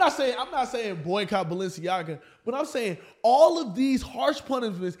I'm not saying boycott Balenciaga, but I'm saying all of these harsh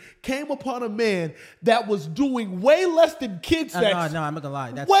punishments came upon a man that was doing way less than kid sex. No, I'm not gonna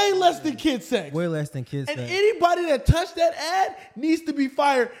lie. That's way less than kid sex. Way less than kid sex. And sex. anybody that touched that ad needs to be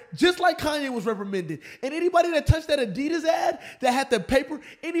fired, just like Kanye was reprimanded. And anybody that touched that Adidas ad that had the paper,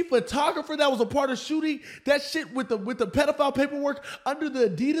 any photographer that was a part of shooting that shit with the pedophile paperwork under the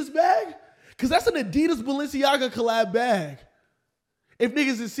Adidas bag, because that's an Adidas Balenciaga collab bag. If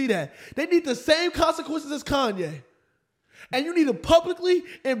niggas didn't see that, they need the same consequences as Kanye. And you need to publicly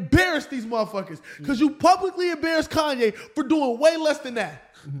embarrass these motherfuckers. Because you publicly embarrassed Kanye for doing way less than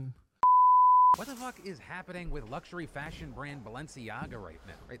that. Mm-hmm. What the fuck is happening with luxury fashion brand Balenciaga right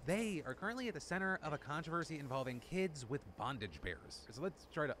now? Right, they are currently at the center of a controversy involving kids with bondage bears. So let's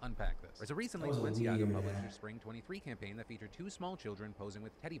try to unpack this. Right, so recently, Balenciaga published their Spring 23 campaign that featured 2 small children posing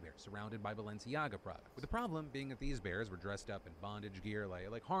with teddy bears surrounded by Balenciaga products. With the problem being that these bears were dressed up in bondage gear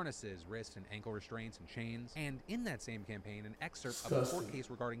like harnesses, wrist and ankle restraints, and chains. And in that same campaign, an excerpt of a court case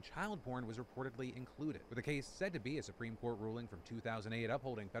regarding child porn was reportedly included. With the case said to be a Supreme Court ruling from 2008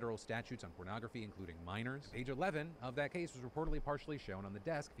 upholding federal statutes on pornography, including minors. Page 11 of that case was reportedly partially shown on the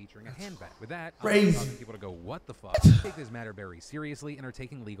desk, featuring a handbag. With that, causing people to go, what the fuck? Take this matter very seriously and are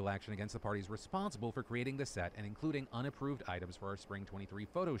taking legal action against the parties responsible for creating the set and including unapproved items for our Spring 23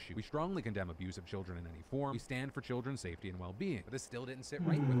 photo shoot. We strongly condemn abuse of children in any form. We stand for children's safety and well-being. But this still didn't sit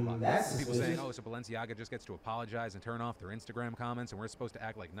right with a lot of people saying, oh, so Balenciaga just gets to apologize and turn off their Instagram comments and we're supposed to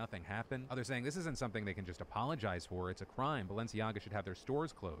act like nothing happened. Others saying this isn't something they can just apologize for. It's a crime. Balenciaga should have their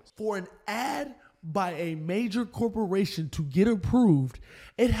stores closed. For an ad by a major corporation to get approved,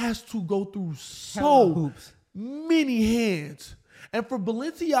 it has to go through so many hands. And for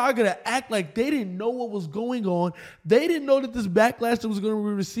Balenciaga to act like they didn't know what was going on, they didn't know that this backlash that was going to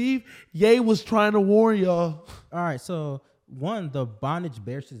be received, Ye was trying to warn y'all. All right, so one, the bondage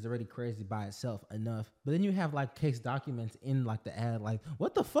bear shit is already crazy by itself enough. But then you have like case documents in like the ad. Like,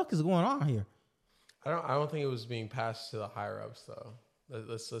 what the fuck is going on here? I don't think it was being passed to the higher ups though.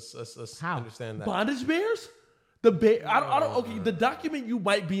 Let's understand that. Bondage bears? The bear? I don't. Okay, the document you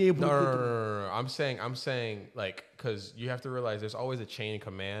might be able to. No. I'm saying like, because you have to realize there's always a chain of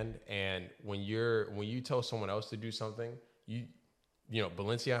command, and when you tell someone else to do something, you know,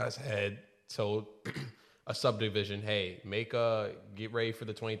 Balenciaga's head told a subdivision, hey, get ready for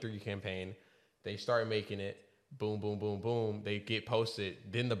the 23 campaign. They start making it. Boom, boom, boom, boom. They get posted.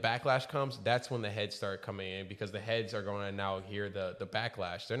 Then the backlash comes. That's when the heads start coming in because the heads are going to now hear the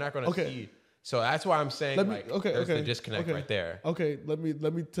backlash. They're not going to see. So that's why I'm saying there's the disconnect right there. Okay, let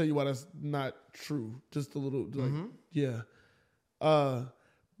me tell you why that's not true. Just a little.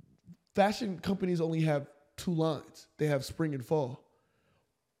 Fashion companies only have 2 lines. They have spring and fall.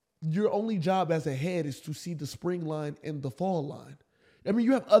 Your only job as a head is to see the spring line and the fall line. I mean,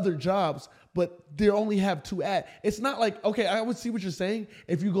 you have other jobs, but they only have 2 ads. It's not like, okay, I would see what you're saying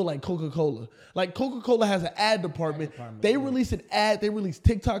if you go like Coca-Cola. Like Coca-Cola has an ad department. They release an ad. They release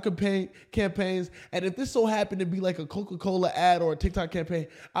TikTok campaigns. And if this so happened to be like a Coca-Cola ad or a TikTok campaign,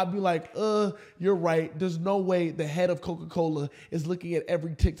 I'd be like, you're right. There's no way the head of Coca-Cola is looking at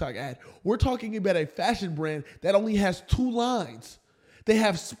every TikTok ad. We're talking about a fashion brand that only has 2 lines. They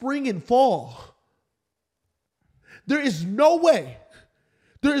have spring and fall. There is no way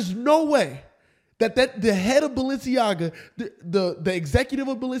that the head of Balenciaga, the executive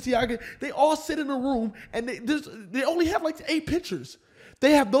of Balenciaga, they all sit in a room and they only have like 8 pictures.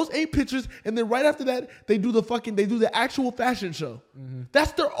 They have those 8 pictures, and then right after that, they do the actual fashion show. Mm-hmm.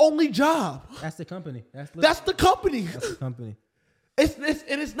 That's their only job. That's the company. That's the company. That's the company.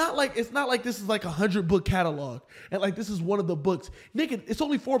 It's not like this is like a 100-book catalog and like this is one of the books. Nigga, it's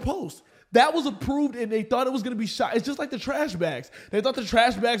only 4 posts. That was approved and they thought it was going to be shot. It's just like the trash bags. They thought the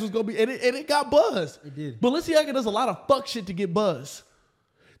trash bags was going to be, and it got buzz. It did. Balenciaga does a lot of fuck shit to get buzz.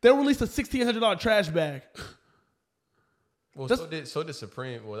 They released a $1,600 trash bag. Well, so did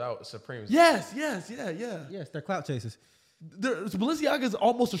Supreme without Supreme's. Yes, they're clout chasers. Balenciaga is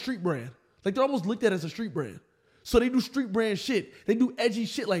almost a street brand. Like they're almost looked at as a street brand. So they do street brand shit. They do edgy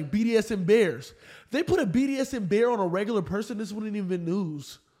shit like BDSM bears. If they put a BDSM bear on a regular person, this wouldn't even be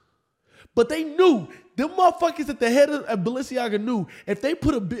news. But they knew, them motherfuckers at the head of Balenciaga knew, if they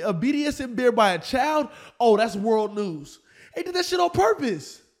put a BDSM bear by a child, oh, that's world news. They did that shit on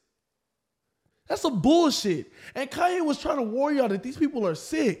purpose. That's some bullshit. And Kanye was trying to warn y'all that these people are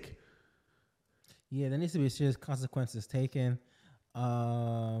sick. Yeah, there needs to be serious consequences taken.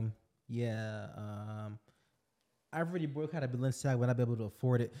 I've already boycotted Balenciaga when I've been able to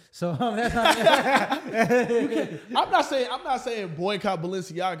afford it. So that's not. I'm not saying boycott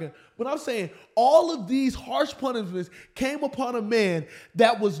Balenciaga, but I'm saying all of these harsh punishments came upon a man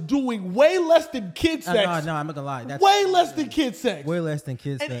that was doing way less than kid sex. No, I'm not gonna lie. That's way less than kid sex. way less than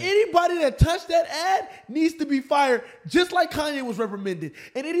kids. And sex. anybody that touched that ad needs to be fired, just like Kanye was reprimanded.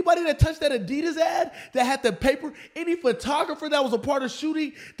 And anybody that touched that Adidas ad that had the paper, any photographer that was a part of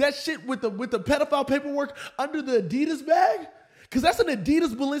shooting that shit with the pedophile paperwork under the Adidas bag, because that's an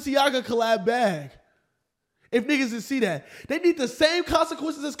Adidas Balenciaga collab bag. If niggas didn't see that, they need the same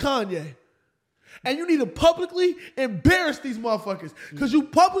consequences as Kanye. And you need to publicly embarrass these motherfuckers, because you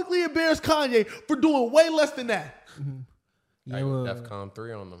publicly embarrassed Kanye for doing way less than that. Yeah, Like well, DEFCON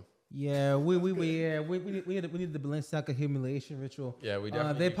 3 on them. yeah, we need the Balenciaga humiliation ritual. Yeah, we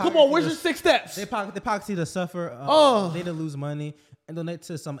definitely need- Come on, where's your 6 steps? They pocket to suffer. They didn't lose money and donate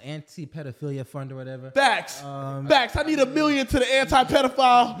to some anti-pedophilia fund or whatever. Facts. Facts. I need $1 million to the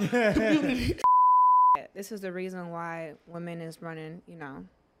anti-pedophile community. This is the reason why women is running,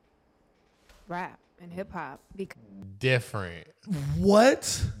 rap and hip hop. Because different.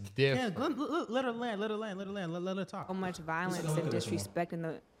 What? Yeah, Different. let her land. Let her talk. so much violence and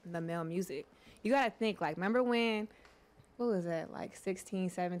disrespecting the male music. You gotta think, like, remember when, what was that, like 16,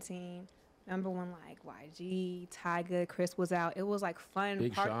 17? Remember when like YG, Tyga, Chris was out? It was like fun.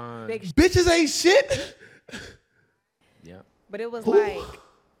 Big Sean. Bitches ain't shit. Yeah. But it was like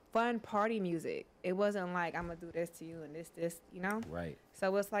fun party music. It wasn't like, I'm gonna do this to you and this, Right.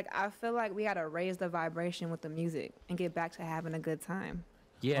 So it's like, I feel like we gotta raise the vibration with the music and get back to having a good time.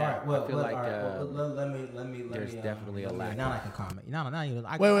 Yeah. I feel like let me. there's definitely a lack. Now I can comment. Now you.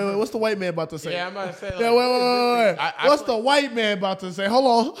 Wait. What's the white man about to say? Yeah, I'm about to say. Like, Yeah, wait. I What's feel the white man about to say?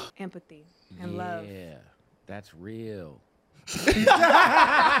 Hold on. Empathy and love. Yeah, that's real.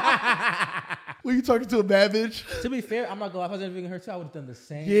 Were you talking to a bad bitch? To be fair, I'm not gonna. If I was interviewing her too, I would have done the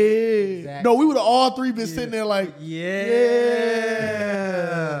same. Yeah. exact- No, we would have all three been sitting there like, Yeah.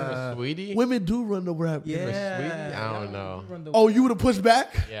 Sweetie? women do run the rap. game. Yeah. Sweetie? I don't know. Oh, you would have pushed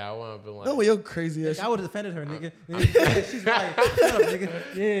back? Yeah, I want to be like. No, you're crazy ass. I would have defended her, nigga. She's right. Shut up, nigga.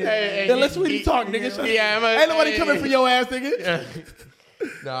 Yeah. Yeah, let Sweetie talk, nigga. Shut Yeah, up. Ain't nobody coming for your ass, nigga. Yeah.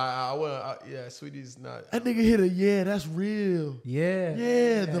 No, I want. Yeah, Sweetie's not. That nigga hit a that's real. Yeah.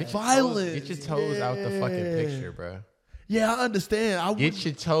 Yeah, the violence. Get your toes out the fucking picture, bro. Yeah, I understand. Get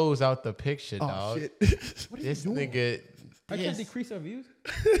your toes out the picture, Oh dog. shit. This nigga. I can't decrease our views.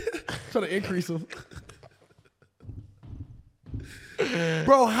 Trying to increase them.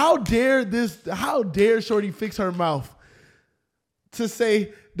 Bro, how dare Shorty fix her mouth to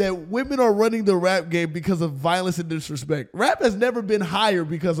say that women are running the rap game because of violence and disrespect? Rap has never been higher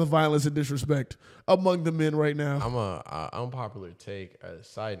because of violence and disrespect among the men right now. I'm a unpopular take. A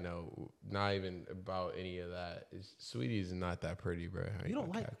side note, not even about any of that. Sweetie is not that pretty, bro. I You ain't don't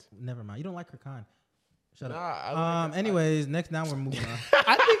gonna like. cat. Never mind. You don't like her kind. Shut Nah, up. I like her. Anyways, next now we're moving on.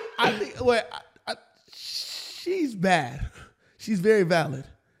 I think. Wait, she's bad. She's very valid.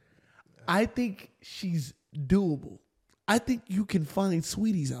 I think she's doable. I think you can find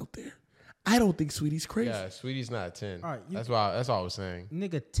sweeties out there. I don't think Sweetie's crazy. Yeah, Sweetie's not a 10. All right, That's all I was saying.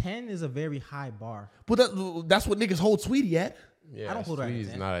 Nigga, 10 is a very high bar. But that's what niggas hold Sweetie at. Yeah, I don't hold her at a Sweetie's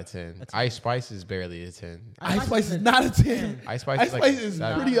 10. not a 10. That's Ice Spice is barely a 10. Ice Spice is not a 10. Ice Spice Ice is like Spice a is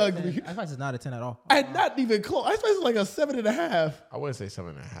 7. pretty ugly. Ice Spice is not a 10 at all. And not even close. Ice Spice is like a 7.5. I wouldn't say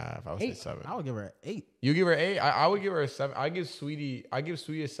 7.5. I would say 8. 7. I would give her an 8. You give her 8? I would give her a 7. I give Sweetie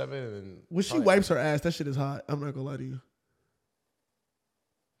a 7. And When she probably- wipes her ass, that shit is hot. I'm not gonna lie to you.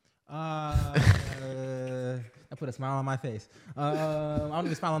 I put a smile on my face. I don't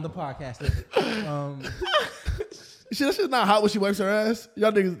even smile on the podcast. Shit, that shit's not hot when she wipes her ass.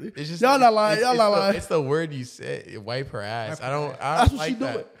 Y'all niggas, It's just y'all not lying. it's- Y'all it's not the- lying. It's the word you said. Wipe her ass. I don't That's what like she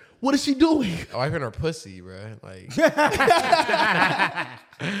that. doing. What is she doing? Wiping her pussy, bro. Like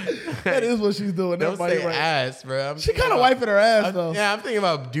That is what she's doing. don't That might say be right. ass, bro. She kind of wiping her ass though. Yeah, I'm thinking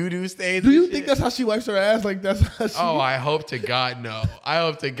about doo-doo stains. Do and you shit. think that's how she wipes her ass? Like that's how she? Oh, I hope to God no. I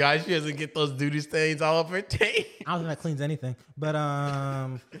hope to God she doesn't get those doo-doo stains all over her tape. I don't think that cleans anything. But are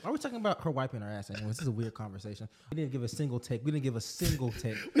we talking about her wiping her ass anyways? This is a weird conversation. We didn't give a single take. We We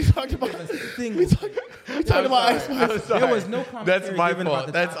talked about. single take. We talked about Ice Spice. There was no commentary That's my given about fault.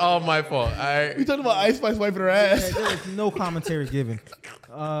 the That's topic. all my fault. All right. We talked about Ice Spice wiping her Yeah, ass. there was no commentary given.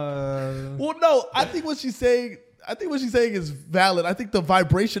 Well, no, I think what she's saying is valid. I think the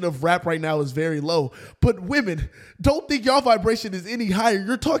vibration of rap right now is very low. But women, don't think y'all vibration is any higher.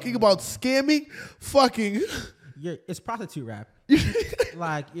 You're talking about scamming, fucking. It's prostitute rap.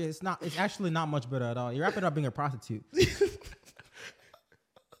 Like it's not. It's actually not much better at all. You're rapping about being a prostitute.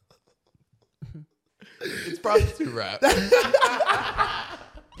 It's prostitute rap.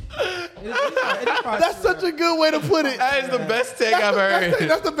 That's such a good way to put it. That is the best take I've heard.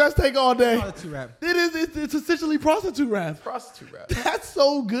 That's the best take all day. Prostitute rap. It is. It's essentially prostitute rap. Prostitute rap. That's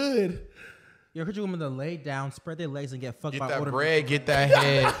so good. You encourage women to lay down, spread their legs, and get fucked Get by that older bread, get that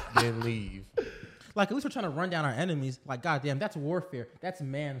head, then leave. Like, at least we're trying to run down our enemies. Like, goddamn, that's warfare. That's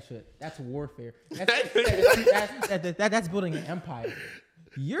man shit. That's warfare. That's building an empire.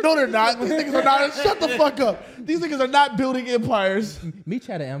 No, they're not. These niggas are not. Shut the fuck up. These niggas are not building empires. Meech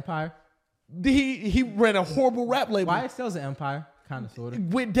had an empire. He ran a horrible rap label. YSL's an empire, kind of, sort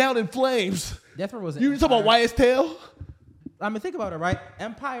of. Went down in flames. Death Row was an You talking about YSL? I mean, think about it, right?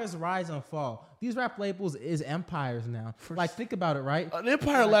 Empires rise and fall. These rap labels is empires now. Like, think about it, right? An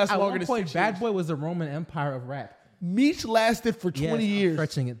empire lasts At longer one than point, 6 Bad years. Boy was the Roman Empire of rap. Meech lasted for 20 Yes, I'm years.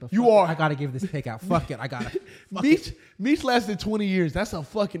 stretching it, but You fuck it. are. I gotta give this pick out. Fuck it. I gotta. Fuck it. Meech lasted 20 years. That's a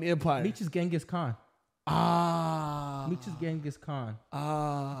fucking empire. Meech is Genghis Khan. Ah. Meech is Genghis Khan.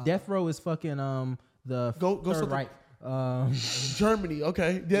 Ah. Death Row is fucking the Go Third something- Reich. Germany.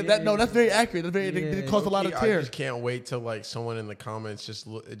 Okay. Yeah. That's very accurate. That's very. It caused a lot of I tears. just can't wait till like someone in the comments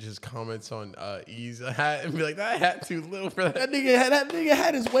just comments on E's hat and be like, that hat too little for that. That nigga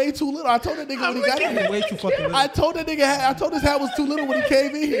hat is way too little. I told that nigga when he got in here. Way too fucking little. I told that nigga I told his hat was too little when he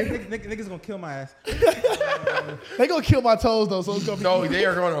came in here. Niggas gonna kill my ass. They gonna kill my toes though, so it's gonna be. No, they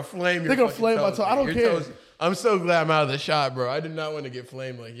are going to flame your They're gonna fucking flame my toes. toe. I don't Your care. toes- I'm so glad I'm out of the shot, bro. I did not want to get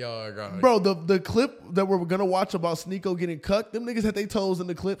flamed like y'all are going. Bro, the clip that we're gonna watch about Sneeko getting cucked, them niggas had their toes in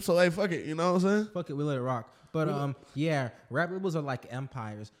the clip, so hey, fuck it, you know what I'm saying? Fuck it, we let it rock. But yeah, rap labels are like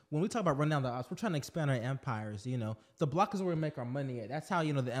empires. When we talk about run down the odds, we're trying to expand our empires. You know, the block is where we make our money at. That's how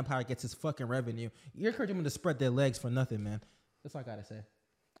the empire gets its fucking revenue. You're encouraging them to spread their legs for nothing, man. That's all I gotta say.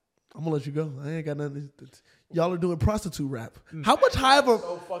 I'm gonna let you go. I ain't got nothing. Y'all are doing prostitute rap. How much high of a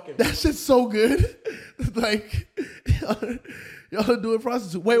that shit's so good. Like y'all are doing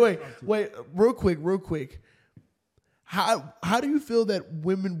prostitute. Wait, real quick. How do you feel that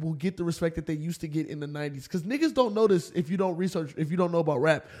women will get the respect that they used to get in the 90s? Because niggas don't know this if you don't research, if you don't know about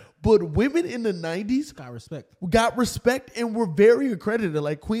rap. But women in the 90s Got respect and were very accredited.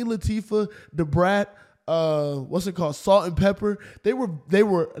 Like Queen Latifah, Da Brat, what's it called? Salt and Pepper. They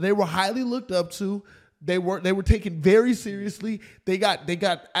were highly looked up to. They were taken very seriously. They got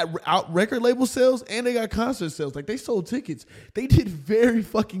out record label sales and they got concert sales. Like they sold tickets. They did very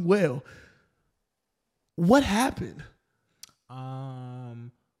fucking well. What happened?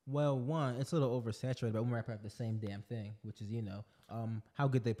 Well, one, it's a little oversaturated, but we rap about the same damn thing, which is how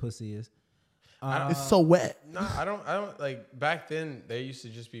good they pussy is. It's so wet. No, I don't like back then they used to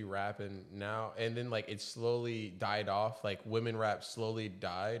just be rapping now and then like it slowly died off. Like women rap slowly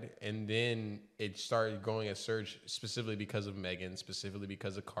died and then it started going a surge specifically because of Megan, specifically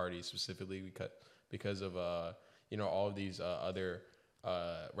because of Cardi, specifically because of all of these other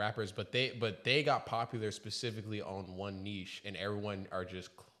rappers, but they got popular specifically on one niche and everyone are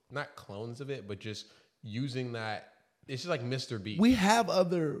just not clones of it, but just using that. It's just like Mr. Beast. We have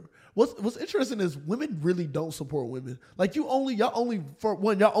other. What's interesting is women really don't support women. Like y'all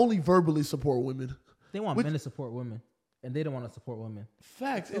only verbally support women. They want men to support women, and they don't want to support women.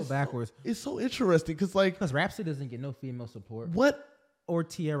 Facts. It's so backwards. It's so interesting because Rhapsody doesn't get no female support. What? Or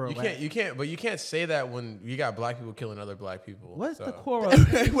Tierra. You can't say that when you got black people killing other black people. What's the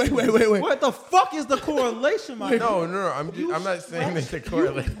correlation? Wait. What the fuck is the correlation, my No. I'm not saying that the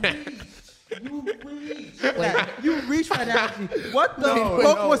correlation. You reach for that analogy. What the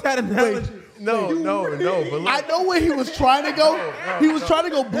fuck was that analogy? No. But look, I know where he was trying to go. He was trying to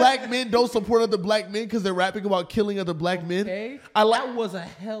go. Black men don't support other black men because they're rapping about killing other black men. Okay. That was a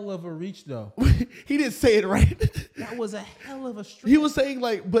hell of a reach, though. He didn't say it right. That was a hell of a stretch. He was saying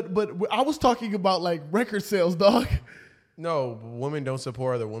like, but I was talking about like record sales, dog. no, women don't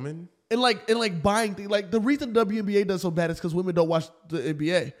support other women. And like buying things. Like the reason WNBA does so bad is because women don't watch the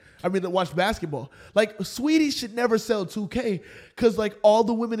NBA. I mean, they watch basketball. Like Sweetie should never sell 2K because like all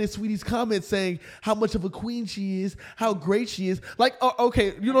the women in Sweetie's comments saying how much of a queen she is, how great she is. Like,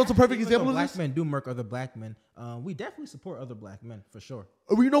 okay, you know what's a perfect example of this? Black men do murk other black men. We definitely support other black men for sure.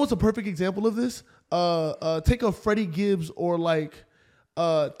 You know what's a perfect example of this? Take a Freddie Gibbs or like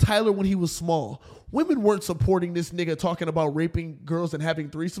Tyler when he was small. Women weren't supporting this nigga talking about raping girls and having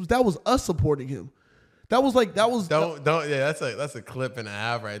threesomes. That was us supporting him. Don't Yeah, that's a clip and a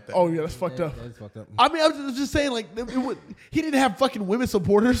half right there. Oh yeah, that's fucked up. That's fucked up. I mean, I was just saying, like, he didn't have fucking women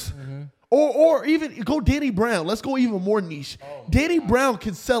supporters, or even go Danny Brown. Let's go even more niche. Danny Brown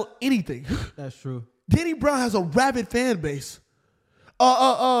can sell anything. That's true. Danny Brown has a rabid fan base.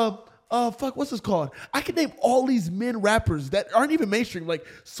 what's this called? I can name all these men rappers that aren't even mainstream. Like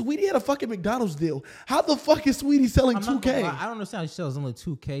Sweetie had a fucking McDonald's deal. How the fuck is Sweetie selling I'm not gonna 2K? lie, I don't understand how she sells only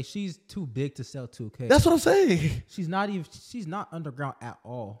 2K. She's too big to sell 2K. That's what I'm saying. She's not underground at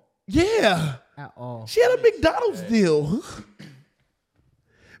all. Yeah. At all. She had a McDonald's deal.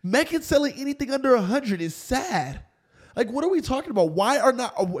 Megan selling anything under 100 is sad. Like, what are we talking about? Why are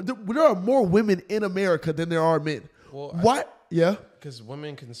not there are more women in America than there are men? Well, why? Yeah. Because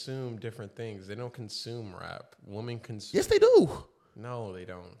women consume different things. They don't consume rap. Women consume. Yes, they do. No, they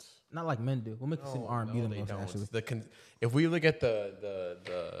don't. Not like men do. Women consume R&B the they most, don't. actually. If we look at the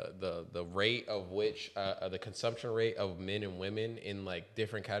rate of which the consumption rate of men and women in like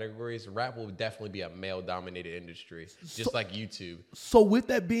different categories, rap will definitely be a male dominated industry, just like YouTube. So with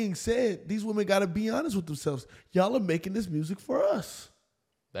that being said, these women got to be honest with themselves. Y'all are making this music for us.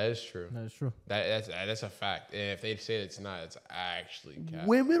 That is true. That is true. That's a fact. And if they say it's not, it's actually cap.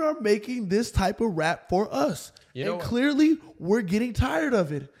 Women are making this type of rap for us. You know and what? clearly we're getting tired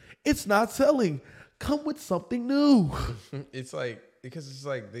of it. It's not selling. Come with something new. It's like because it's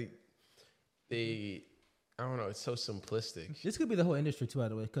like they I don't know. It's so simplistic. This could be the whole industry too, by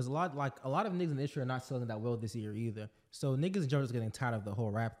the way, because a lot of niggas in the industry are not selling that well this year either. So niggas in general is getting tired of the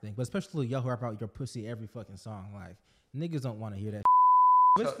whole rap thing, but especially y'all who rap out your pussy every fucking song. Like niggas don't want to hear that.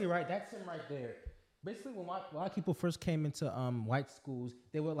 Basically, right? That's him right there. Basically, when a lot of people first came into white schools,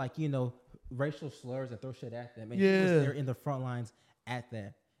 they were like, racial slurs and throw shit at them. And he was there in the front lines at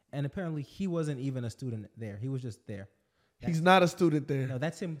that. And apparently, he wasn't even a student there. He was just there. He's not a student there. No,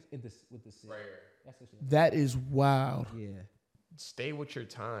 that's him with the Right. That's what she That is wild. Yeah. Stay with your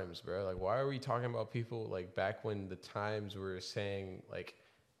times, bro. Like, why are we talking about people like back when the times were saying like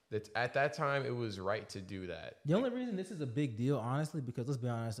that at that time it was right to do that? The only reason this is a big deal, honestly, because let's be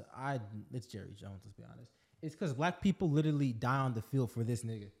honest, it's Jerry Jones. Let's be honest. It's because black people literally die on the field for this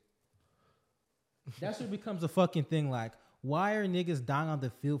nigga. That's what becomes a fucking thing. Like, why are niggas dying on the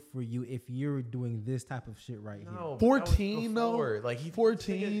field for you if you're doing this type of shit right here? 14 though. Like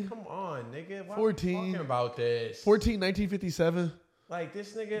 14. Nigga, come on, nigga. Why 14. are we talking about this? 14, 1957. Like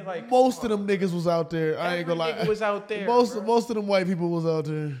this nigga, like Most of them niggas was out there. I ain't gonna lie. Nigga was out there. Most bro. of them white people was out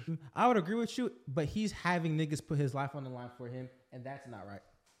there. I would agree with you, but he's having niggas put his life on the line for him, and that's not right.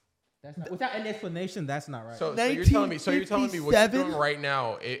 That's not without any explanation. That's not right. So you're telling me what you're 1957? doing right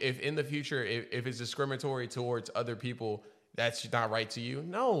now. If in the future, if it's discriminatory towards other people, that's not right to you.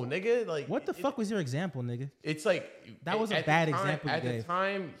 No, nigga. Like what the fuck was your example, nigga? It's like That was a at bad the time- example you At the gave.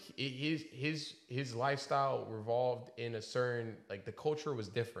 time, his lifestyle revolved in a certain like the culture was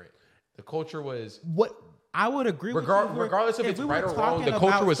different. The culture was What? I would agree with you. regardless if it's we right were or wrong. talking The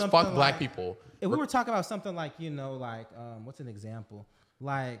culture about was something fuck black like- people. If we were talking about something like, what's an example?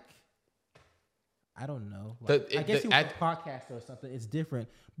 Like, I don't know. Like, I guess you were a podcaster or something. It's different.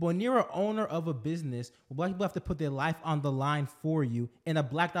 But when you're an owner of a business, where black people have to put their life on the line for you in a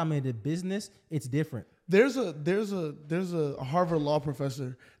black dominated business, it's different. There's a Harvard law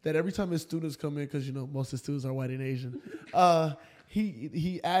professor that every time his students come in, because most of his students are white and Asian,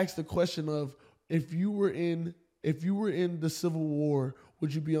 he asked the question of if you were in the Civil War,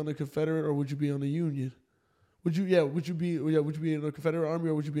 would you be on the Confederate or would you be on the Union? Would you be in the Confederate Army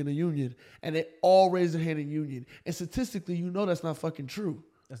or would you be in the Union? And they all raised their hand in Union. And statistically, that's not fucking true.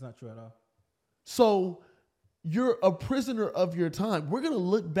 That's not true at all. So you're a prisoner of your time. We're going to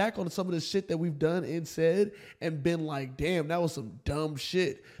look back on some of the shit that we've done and said and been like, damn, that was some dumb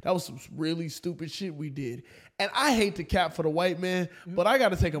shit. That was some really stupid shit we did. And I hate to cap for the white man, but I got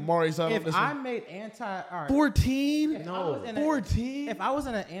to take Amari's side on If this I one. made 14? No. 14? If I was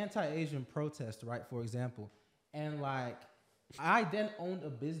in an anti-Asian protest, right, for example, and like I then owned a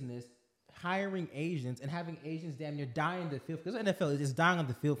business hiring Asians and having Asians damn near dying on the field, because the NFL is just dying on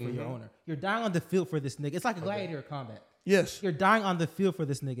the field for your owner. You're dying on the field for this nigga. It's like a gladiator combat. Yes. You're dying on the field for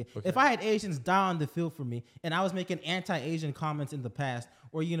this nigga. Okay. If I had Asians die on the field for me and I was making anti-Asian comments in the past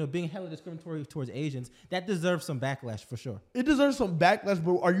or, being hella discriminatory towards Asians, that deserves some backlash for sure. It deserves some backlash,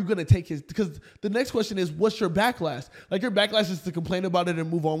 but are you going to take his... Because the next question is, what's your backlash? Like, your backlash is to complain about it and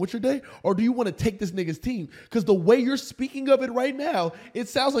move on with your day? Or do you want to take this nigga's team? Because the way you're speaking of it right now, it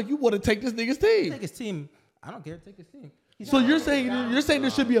sounds like you want to take this nigga's team. Take his team. I don't care. Take his team. So you're saying there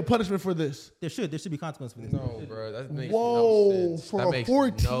should be a punishment for this? There should be consequences for this. No, bro, that makes Whoa, no sense. for That a makes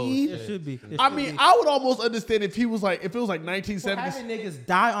 14? There should be. I mean, I would almost understand if it was like For 1970s. having niggas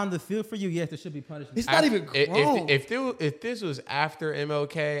die on the field for you, yes, there should be punishment. It's not even grown. If this was after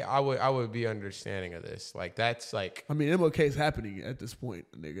MLK, I would be understanding of this. Like that's like I mean, MLK is happening at this point,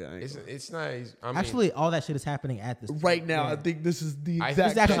 nigga. it's not. I mean, Actually, all that shit is happening at this point. right now. Yeah. I think this is the I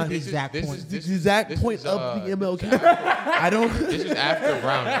exact think actually time. the exact point. The exact point of the MLK. I don't. This is after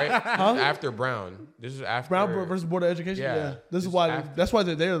Brown, right? After Brown. This is after Brown versus Board of Education. Yeah. Yeah. This is This why. after- That's why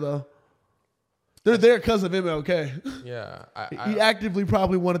they're there though. They're there because of MLK. Yeah. He actively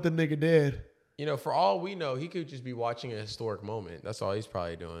probably wanted the nigga dead. You know, for all we know, he could just be watching a historic moment. That's all he's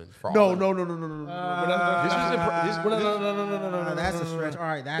probably doing. For No. all No. This was That's a stretch. All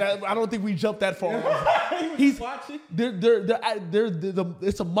right, I don't think we jumped that far. he's watching.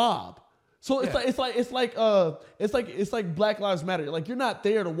 It's a mob. So it's like Black Lives Matter. Like you're not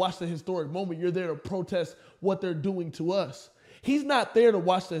there to watch the historic moment. You're there to protest what they're doing to us. He's not there to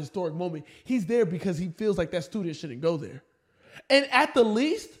watch the historic moment. He's there because he feels like that student shouldn't go there. And at the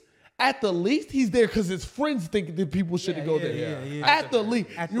least, he's there because his friends think that people shouldn't go there. Yeah. At the least,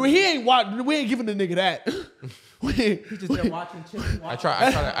 he ain't watching. We ain't giving the nigga that. He's just there watching children. I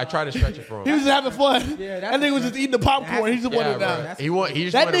try to stretch it for him. He was just having fun. Yeah, that nigga was just eating the popcorn. He just wanted bro. that. He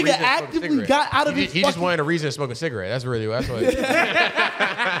just That wanted a nigga reason to smoke a actively cigarette. got out of he his just fucking- wanted a reason to smoke a cigarette. That's what.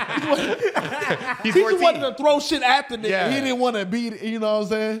 He's He just 14. wanted to throw shit at the nigga. Yeah. He didn't want to beat. You know what I'm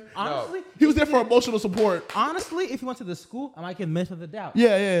saying? Honestly, He was there for emotional support. honestly, if he went to the school, I might get mention of the doubt.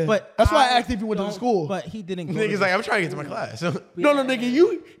 Yeah. But that's why I asked if he went to the don't- school. But he didn't. Go Nigga's to like, I'm trying to get to my class. No,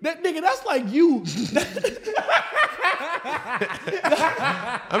 nigga, that's like you.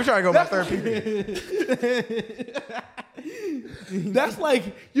 I'm trying to go my third period. That's like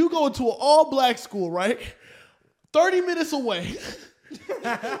you go to an all-black school, right? 30 minutes away.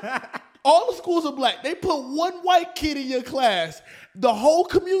 All the schools are black. They put one white kid in your class. The whole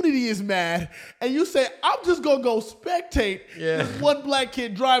community is mad. And you say, I'm just going to go spectate this one black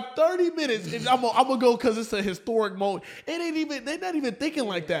kid drive 30 minutes and I'm going to go because it's a historic moment. They're not even thinking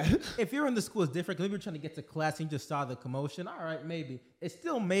like that. If you're in the school, it's different. Because if you're trying to get to class and you just saw the commotion, all right, maybe. It's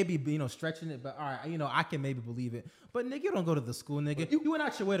still maybe, stretching it, but all right, I can maybe believe it. But, nigga, you don't go to the school, nigga. You went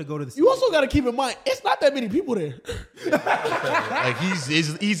out your way to go to the school. You also got to keep in mind, it's not that many people there. Like he's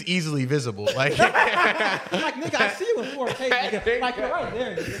easily visible. Like Like, nigga, I see you in 4K, nigga. Like, you're right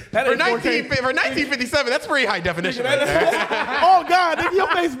there, nigga. for 1957, that's pretty high definition. Right there. Oh, God, nigga, your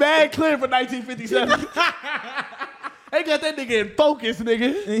face mad clear for 1957. They got that nigga in focus,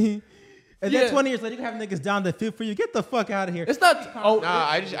 nigga. And then 20 years later, you can have niggas down the field for you. Get the fuck out of here. It's not. Oh, Nah,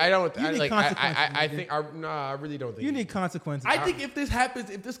 I don't. You I, need like. consequences, I nigga. think. I really don't think. You need consequences. I think if this happens,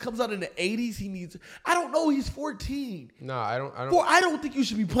 if this comes out in the 80s, he needs. I don't know. He's 14. No, I don't. I don't think you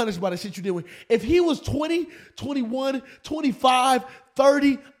should be punished by the shit you did. If he was 20, 21, 25,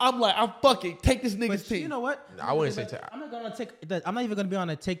 30, I'm fucking take this nigga's But team. you know what? I wouldn't say I'm not gonna take. I'm not even gonna be on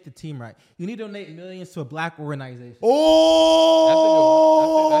a take the team right. You need to donate millions to a black organization.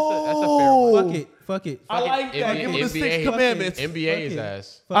 Oh, That's a fair one. Fuck it. I like that. Give him the six commandments. NBA is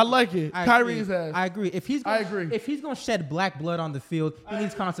ass. I like it. I Kyrie's agree. ass. I agree. If he's I gonna, agree. If he's gonna shed black blood on the field, he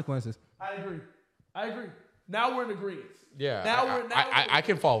needs consequences. I agree. Now we're in agreement. Yeah. Now I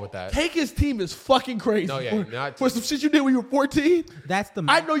can fall with that. Take his team is fucking crazy. No, yeah, for some shit you did when you were 14. That's the.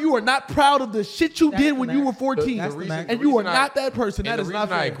 I know you are not proud of the shit you That's did the when max. you were 14. That's the max. And you are reason not that person. And That is the not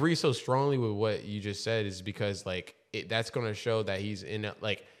reason I fair. agree so strongly with what you just said is because that's going to show that he's in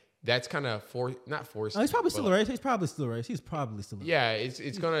that's kind of not forced. Oh, he's probably still a race. He's probably still a race. Yeah,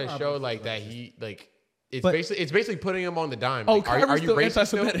 it's going to show that he It's But- basically putting him on the dime. Oh, Like, are Kyrie's you still racist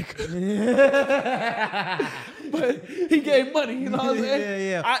still? anti-Semitic. But he gave money, you know what I'm saying?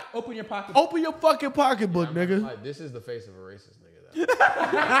 Yeah. Open your pocket. Open your fucking pocketbook, nigga. Like, this is the face of a racist nigga.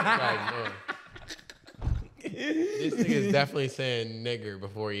 Though. This nigga is definitely saying nigger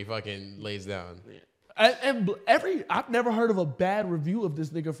before he fucking lays down. I've never heard of a bad review of this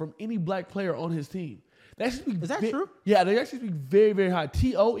nigga from any black player on his team. Is that true? Yeah, they actually speak very, very high.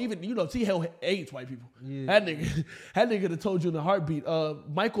 T.O., even, T.O. hates white people. Yeah. That nigga that told you in a heartbeat.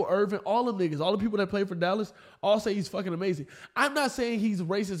 Michael Irvin, all the niggas, all the people that play for Dallas, all say he's fucking amazing. I'm not saying he's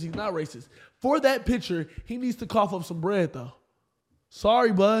racist, he's not racist. For that picture, he needs to cough up some bread, though.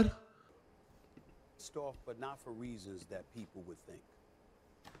 Sorry, bud. Off, but not for reasons that people would think.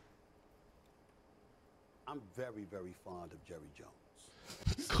 I'm very, very fond of Jerry Jones.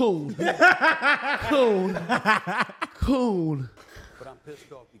 Coon. But I'm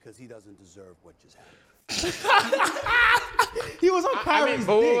pissed off because he doesn't deserve what just happened. He was on Kyrie's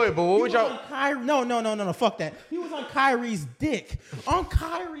dick. Wait, but what would y'all? No, fuck that. He was on Kyrie's dick. On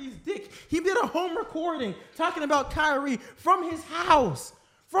Kyrie's dick. He did a home recording talking about Kyrie from his house.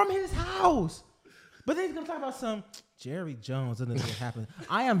 But then he's going to talk about some Jerry Jones. Doesn't even happen.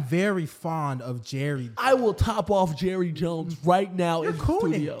 I am very fond of Jerry Jones. I will top off Jerry Jones right now in the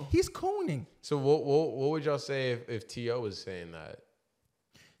studio. He's cooning. So what would y'all say if T.O. was saying that?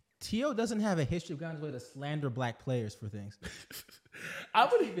 T.O. doesn't have a history of going his way to slander black players for things.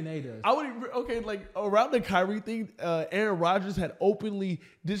 Stephen A does. Like around the Kyrie thing, Aaron Rodgers had openly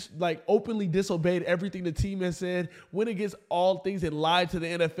disobeyed everything the team has said, went against all things and lied to the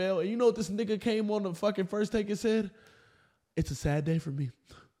NFL. And you know what this nigga came on the fucking First Take and said? It's a sad day for me.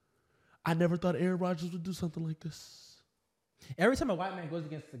 I never thought Aaron Rodgers would do something like this. Every time a white man goes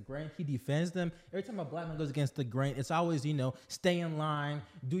against the grain, he defends them. Every time a black man goes against the grain, it's always, stay in line,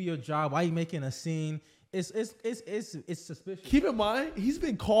 do your job. Why are you making a scene? It's suspicious. Keep in mind, he's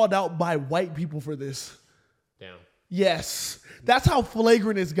been called out by white people for this. Damn. Yes. That's how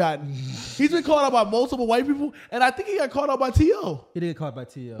flagrant it's gotten. He's been called out by multiple white people, and I think he got called out by T.O. He did get called out by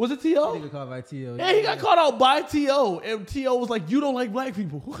T.O. Was it T.O.? He did get called out by T.O. Yeah, he got called out by T.O. And T.O. was like, you don't like black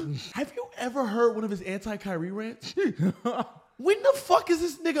people. Have you ever heard one of his anti-Kyrie rants? When the fuck is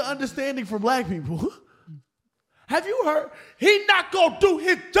this nigga understanding for black people? Have you heard? He not gonna do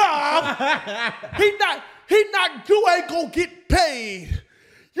his job. You ain't gonna get paid.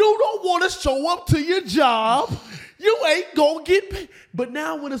 You don't want to show up to your job. You ain't gonna get paid. But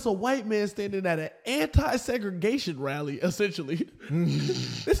now when it's a white man standing at an anti-segregation rally, essentially,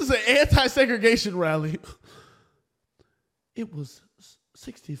 this is an anti-segregation rally. It was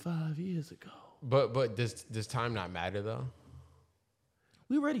 65 years ago. But does time not matter though?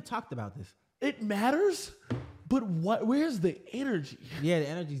 We already talked about this. It matters, but where's the energy? Yeah, the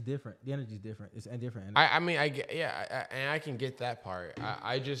energy's different. It's a different energy. I can get that part.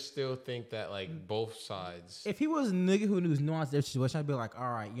 I just still think that like both sides. If he was a nigga who nuanced their situation, I'd be like,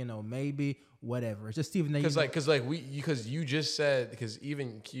 all right, maybe whatever. It's just Stephen A. Because you just said, because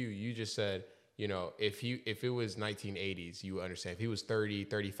even Q, you just said, if it was 1980s, you would understand. If he was 30,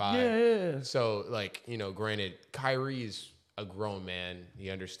 35. Yeah. So granted, Kyrie's a grown man. He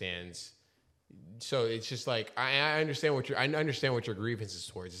understands. So it's just like I understand what your grievance is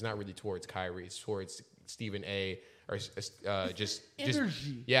towards. It's not really towards Kyrie. It's towards Stephen A. Or just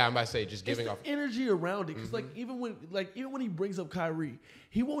energy. Yeah, I'm about to say just giving it's off the energy around it. Because even when he brings up Kyrie,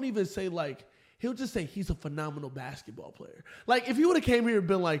 he won't even say like. He'll just say he's a phenomenal basketball player. Like if he would have came here and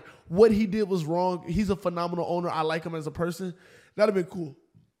been like, what he did was wrong. He's a phenomenal owner. I like him as a person. That'd have been cool.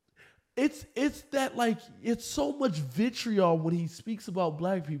 It's that like it's so much vitriol when he speaks about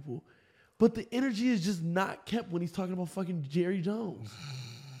black people, but the energy is just not kept when he's talking about fucking Jerry Jones.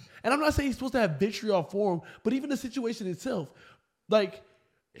 And I'm not saying he's supposed to have vitriol for him, but even the situation itself, like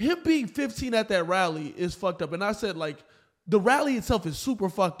him being 15 at that rally is fucked up. And I said like the rally itself is super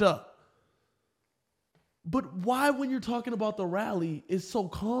fucked up. But why, when you're talking about the rally, is so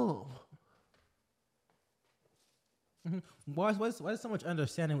calm? Why is so much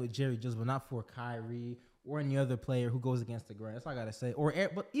understanding with Jerry Jones, but not for Kyrie or any other player who goes against the grain? That's all I gotta say.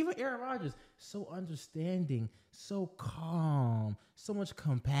 But even Aaron Rodgers, so understanding, so calm, so much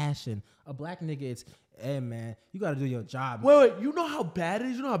compassion. A black nigga, it's, hey man, you gotta do your job. Wait, you know how bad it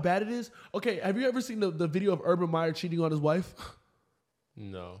is? You know how bad it is? Okay, have you ever seen the video of Urban Meyer cheating on his wife?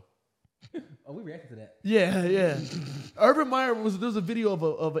 No. Oh, we reacted to that. Yeah. Urban Meyer there's a video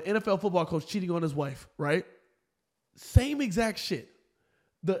of an NFL football coach cheating on his wife, right? Same exact shit.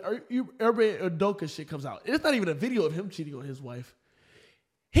 The Urban Udoka shit comes out. It's not even a video of him cheating on his wife.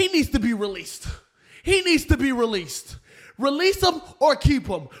 He needs to be released. Release him or keep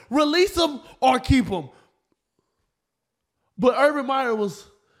him. But Urban Meyer was,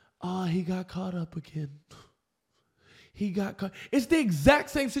 he got caught up again. It's the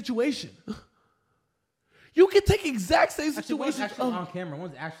exact same situation. You can take exact same situation. One's actually on camera.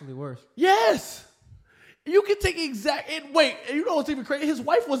 One's actually worse. Yes. You can take and you know what's even crazy? His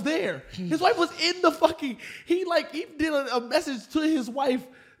wife was there. His wife was in the fucking, he did a message to his wife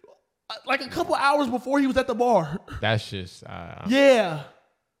like a couple hours before he was at the bar. That's just, yeah.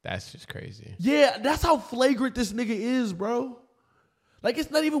 That's just crazy. Yeah, that's how flagrant this nigga is, bro. Like,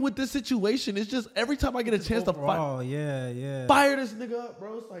 it's not even with this situation. It's just every time I get a chance to fire this nigga up,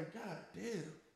 bro, it's like, God damn.